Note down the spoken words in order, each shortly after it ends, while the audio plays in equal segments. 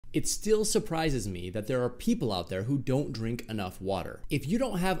It still surprises me that there are people out there who don't drink enough water. If you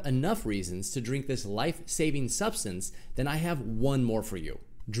don't have enough reasons to drink this life-saving substance, then I have one more for you.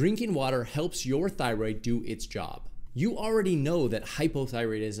 Drinking water helps your thyroid do its job. You already know that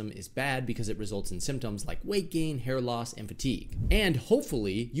hypothyroidism is bad because it results in symptoms like weight gain, hair loss, and fatigue. And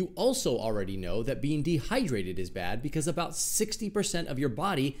hopefully, you also already know that being dehydrated is bad because about 60% of your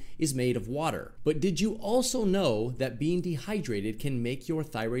body is made of water. But did you also know that being dehydrated can make your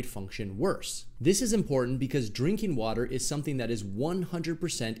thyroid function worse? This is important because drinking water is something that is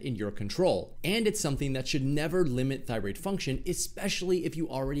 100% in your control, and it's something that should never limit thyroid function, especially if you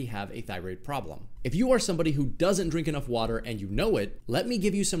already have a thyroid problem. If you are somebody who doesn't drink enough water and you know it, let me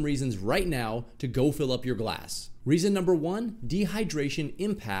give you some reasons right now to go fill up your glass. Reason number 1, dehydration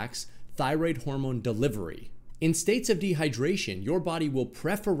impacts thyroid hormone delivery. In states of dehydration, your body will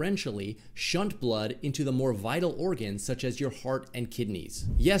preferentially shunt blood into the more vital organs such as your heart and kidneys.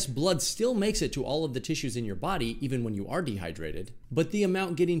 Yes, blood still makes it to all of the tissues in your body even when you are dehydrated, but the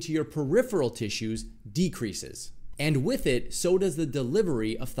amount getting to your peripheral tissues decreases. And with it, so does the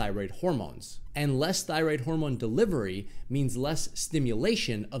delivery of thyroid hormones. And less thyroid hormone delivery means less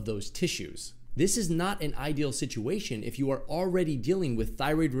stimulation of those tissues. This is not an ideal situation if you are already dealing with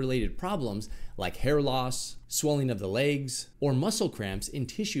thyroid-related problems like hair loss, swelling of the legs, or muscle cramps in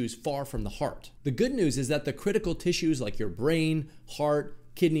tissues far from the heart. The good news is that the critical tissues like your brain, heart,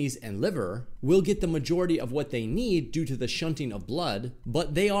 kidneys, and liver will get the majority of what they need due to the shunting of blood,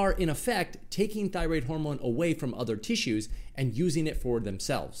 but they are in effect taking thyroid hormone away from other tissues and using it for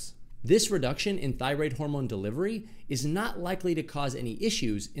themselves. This reduction in thyroid hormone delivery is not likely to cause any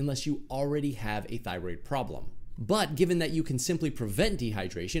issues unless you already have a thyroid problem. But given that you can simply prevent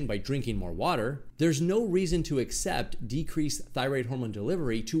dehydration by drinking more water, there's no reason to accept decreased thyroid hormone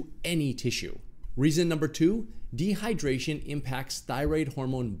delivery to any tissue. Reason number 2, dehydration impacts thyroid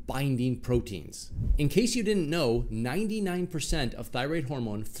hormone binding proteins. In case you didn't know, 99% of thyroid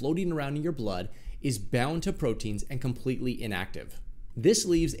hormone floating around in your blood is bound to proteins and completely inactive. This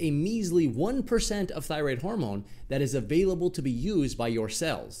leaves a measly 1% of thyroid hormone that is available to be used by your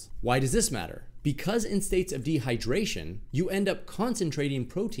cells. Why does this matter? Because in states of dehydration, you end up concentrating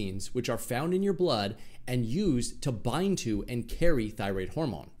proteins which are found in your blood and used to bind to and carry thyroid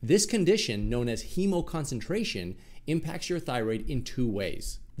hormone. This condition, known as hemoconcentration, impacts your thyroid in 2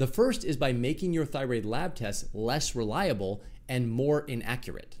 ways. The first is by making your thyroid lab tests less reliable and more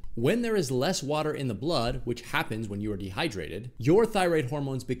inaccurate. When there is less water in the blood, which happens when you are dehydrated, your thyroid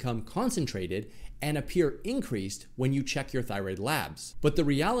hormones become concentrated and appear increased when you check your thyroid labs. But the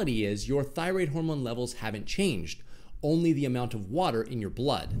reality is your thyroid hormone levels haven't changed, only the amount of water in your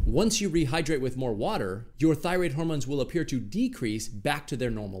blood. Once you rehydrate with more water, your thyroid hormones will appear to decrease back to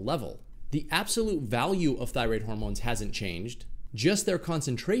their normal level. The absolute value of thyroid hormones hasn't changed, just their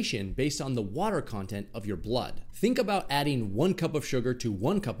concentration based on the water content of your blood. Think about adding 1 cup of sugar to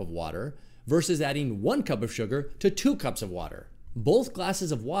 1 cup of water versus adding 1 cup of sugar to 2 cups of water. Both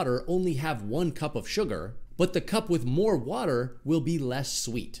glasses of water only have 1 cup of sugar, but the cup with more water will be less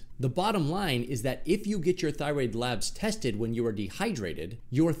sweet. The bottom line is that if you get your thyroid labs tested when you are dehydrated,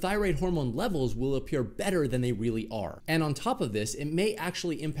 your thyroid hormone levels will appear better than they really are. And on top of this, it may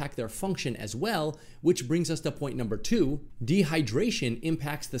actually impact their function as well, which brings us to point number 2. Dehydration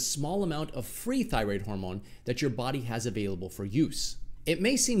impacts the small amount of free thyroid hormone that your body has available for use. It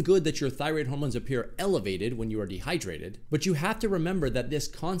may seem good that your thyroid hormones appear elevated when you are dehydrated, but you have to remember that this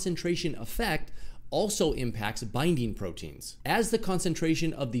concentration effect also impacts binding proteins. As the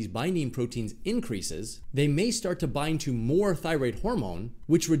concentration of these binding proteins increases, they may start to bind to more thyroid hormone,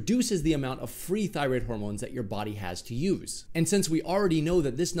 which reduces the amount of free thyroid hormones that your body has to use. And since we already know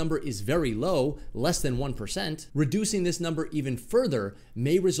that this number is very low, less than 1%, reducing this number even further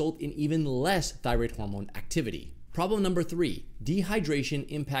may result in even less thyroid hormone activity. Problem number 3, dehydration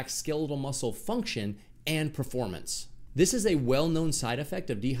impacts skeletal muscle function and performance. This is a well-known side effect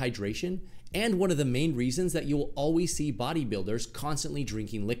of dehydration and one of the main reasons that you will always see bodybuilders constantly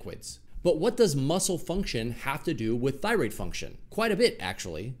drinking liquids. But what does muscle function have to do with thyroid function? Quite a bit,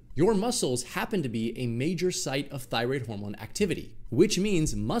 actually. Your muscles happen to be a major site of thyroid hormone activity, which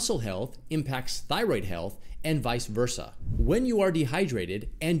means muscle health impacts thyroid health and vice versa. When you are dehydrated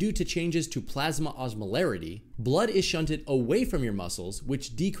and due to changes to plasma osmolarity, blood is shunted away from your muscles,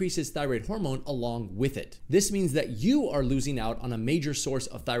 which decreases thyroid hormone along with it. This means that you are losing out on a major source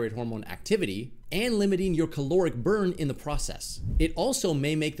of thyroid hormone activity and limiting your caloric burn in the process. It also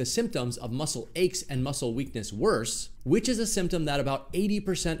may make the symptoms of muscle aches and muscle weakness worse, which is a symptom that about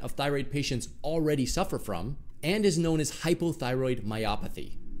 80% of thyroid patients already suffer from and is known as hypothyroid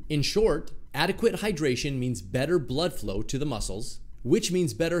myopathy. In short, adequate hydration means better blood flow to the muscles, which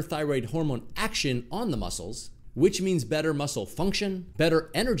means better thyroid hormone action on the muscles, which means better muscle function, better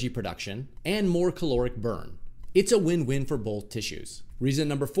energy production, and more caloric burn. It's a win-win for both tissues. Reason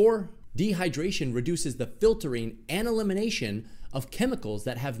number 4, dehydration reduces the filtering and elimination of chemicals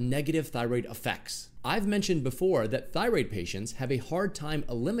that have negative thyroid effects. I've mentioned before that thyroid patients have a hard time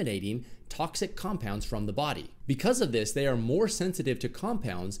eliminating toxic compounds from the body. Because of this, they are more sensitive to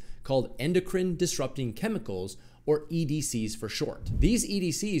compounds called endocrine disrupting chemicals, or EDCs for short. These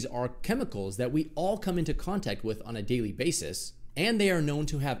EDCs are chemicals that we all come into contact with on a daily basis, and they are known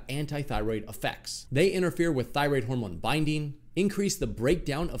to have anti-thyroid effects. They interfere with thyroid hormone binding, increase the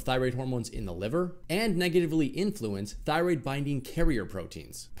breakdown of thyroid hormones in the liver, and negatively influence thyroid binding carrier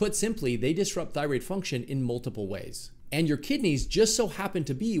proteins. Put simply, they disrupt thyroid function in multiple ways. And your kidneys just so happen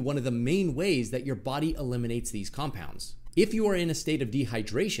to be one of the main ways that your body eliminates these compounds. If you are in a state of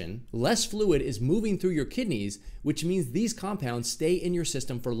dehydration, less fluid is moving through your kidneys, which means these compounds stay in your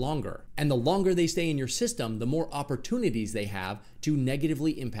system for longer. And the longer they stay in your system, the more opportunities they have to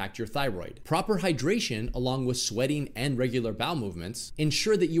negatively impact your thyroid. Proper hydration, along with sweating and regular bowel movements,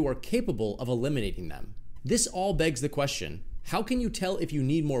 ensure that you are capable of eliminating them. This all begs the question, how can you tell if you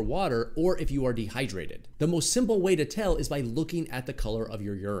need more water or if you are dehydrated? The most simple way to tell is by looking at the color of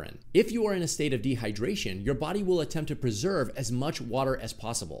your urine. If you are in a state of dehydration, your body will attempt to preserve as much water as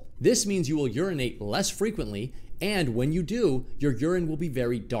possible. This means you will urinate less frequently, and when you do, your urine will be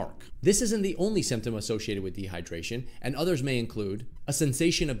very dark. This isn't the only symptom associated with dehydration, and others may include a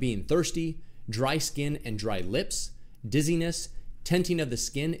sensation of being thirsty, dry skin and dry lips, dizziness, tenting of the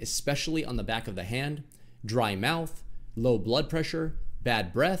skin, especially on the back of the hand, dry mouth, low blood pressure,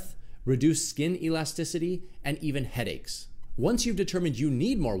 bad breath, reduced skin elasticity, and even headaches. Once you've determined you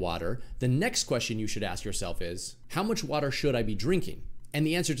need more water, the next question you should ask yourself is, how much water should I be drinking? And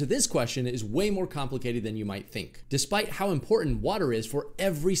the answer to this question is way more complicated than you might think. Despite how important water is for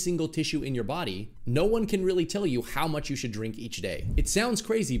every single tissue in your body, no one can really tell you how much you should drink each day. It sounds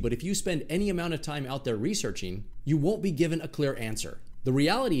crazy, but if you spend any amount of time out there researching, you won't be given a clear answer. The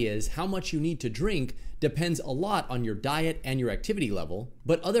reality is how much you need to drink depends a lot on your diet and your activity level,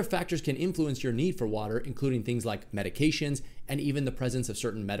 but other factors can influence your need for water, including things like medications and even the presence of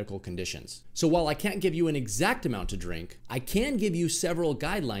certain medical conditions. So while I can't give you an exact amount to drink, I can give you several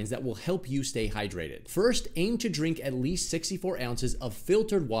guidelines that will help you stay hydrated. First, aim to drink at least 64 ounces of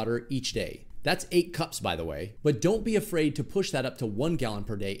filtered water each day. That's 8 cups, by the way, but don't be afraid to push that up to 1 gallon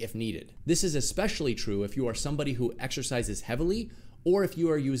per day if needed. This is especially true if you are somebody who exercises heavily or if you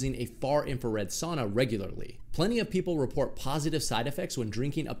are using a far infrared sauna regularly. Plenty of people report positive side effects when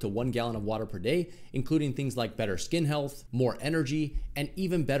drinking up to 1 gallon of water per day, including things like better skin health, more energy, and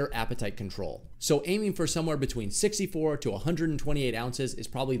even better appetite control. So aiming for somewhere between 64 to 128 ounces is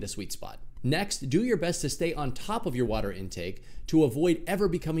probably the sweet spot. Next, do your best to stay on top of your water intake to avoid ever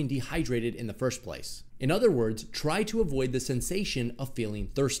becoming dehydrated in the first place. In other words, try to avoid the sensation of feeling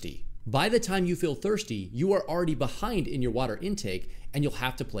thirsty. By the time you feel thirsty, you are already behind in your water intake and you'll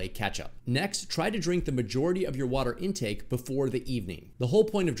have to play catch up. Next, try to drink the majority of your water intake before the evening. The whole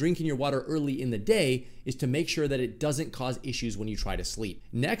point of drinking your water early in the day is to make sure that it doesn't cause issues when you try to sleep.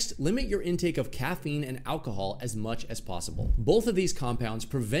 Next, limit your intake of caffeine and alcohol as much as possible. Both of these compounds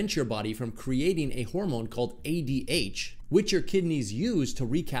prevent your body from creating a hormone called ADH, which your kidneys use to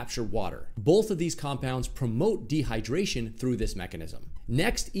recapture water. Both of these compounds promote dehydration through this mechanism.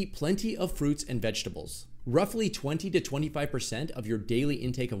 Next, eat plenty of fruits and vegetables. Roughly 20 to 25% of your daily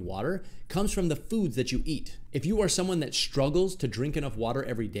intake of water comes from the foods that you eat. If you are someone that struggles to drink enough water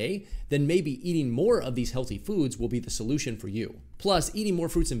every day, then maybe eating more of these healthy foods will be the solution for you. Plus, eating more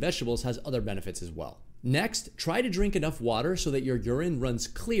fruits and vegetables has other benefits as well. Next, try to drink enough water so that your urine runs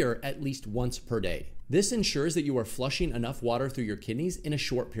clear at least once per day. This ensures that you are flushing enough water through your kidneys in a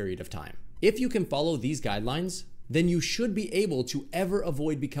short period of time. If you can follow these guidelines, then you should be able to ever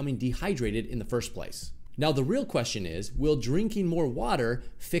avoid becoming dehydrated in the first place. Now, the real question is, will drinking more water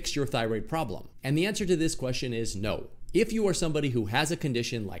fix your thyroid problem? And the answer to this question is no. If you are somebody who has a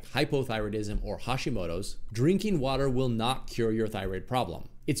condition like hypothyroidism or Hashimoto's, drinking water will not cure your thyroid problem.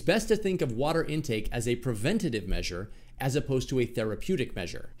 It's best to think of water intake as a preventative measure as opposed to a therapeutic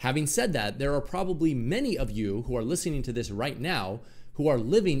measure. Having said that, there are probably many of you who are listening to this right now who are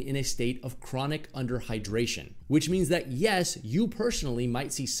living in a state of chronic underhydration, which means that yes, you personally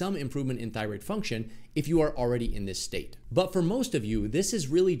might see some improvement in thyroid function if you are already in this state. But for most of you, this is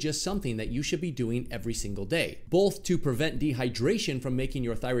really just something that you should be doing every single day, both to prevent dehydration from making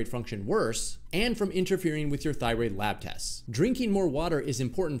your thyroid function worse and from interfering with your thyroid lab tests. Drinking more water is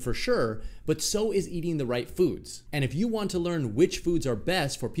important for sure, but so is eating the right foods. And if you want to learn which foods are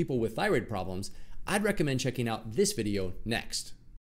best for people with thyroid problems, I'd recommend checking out this video next.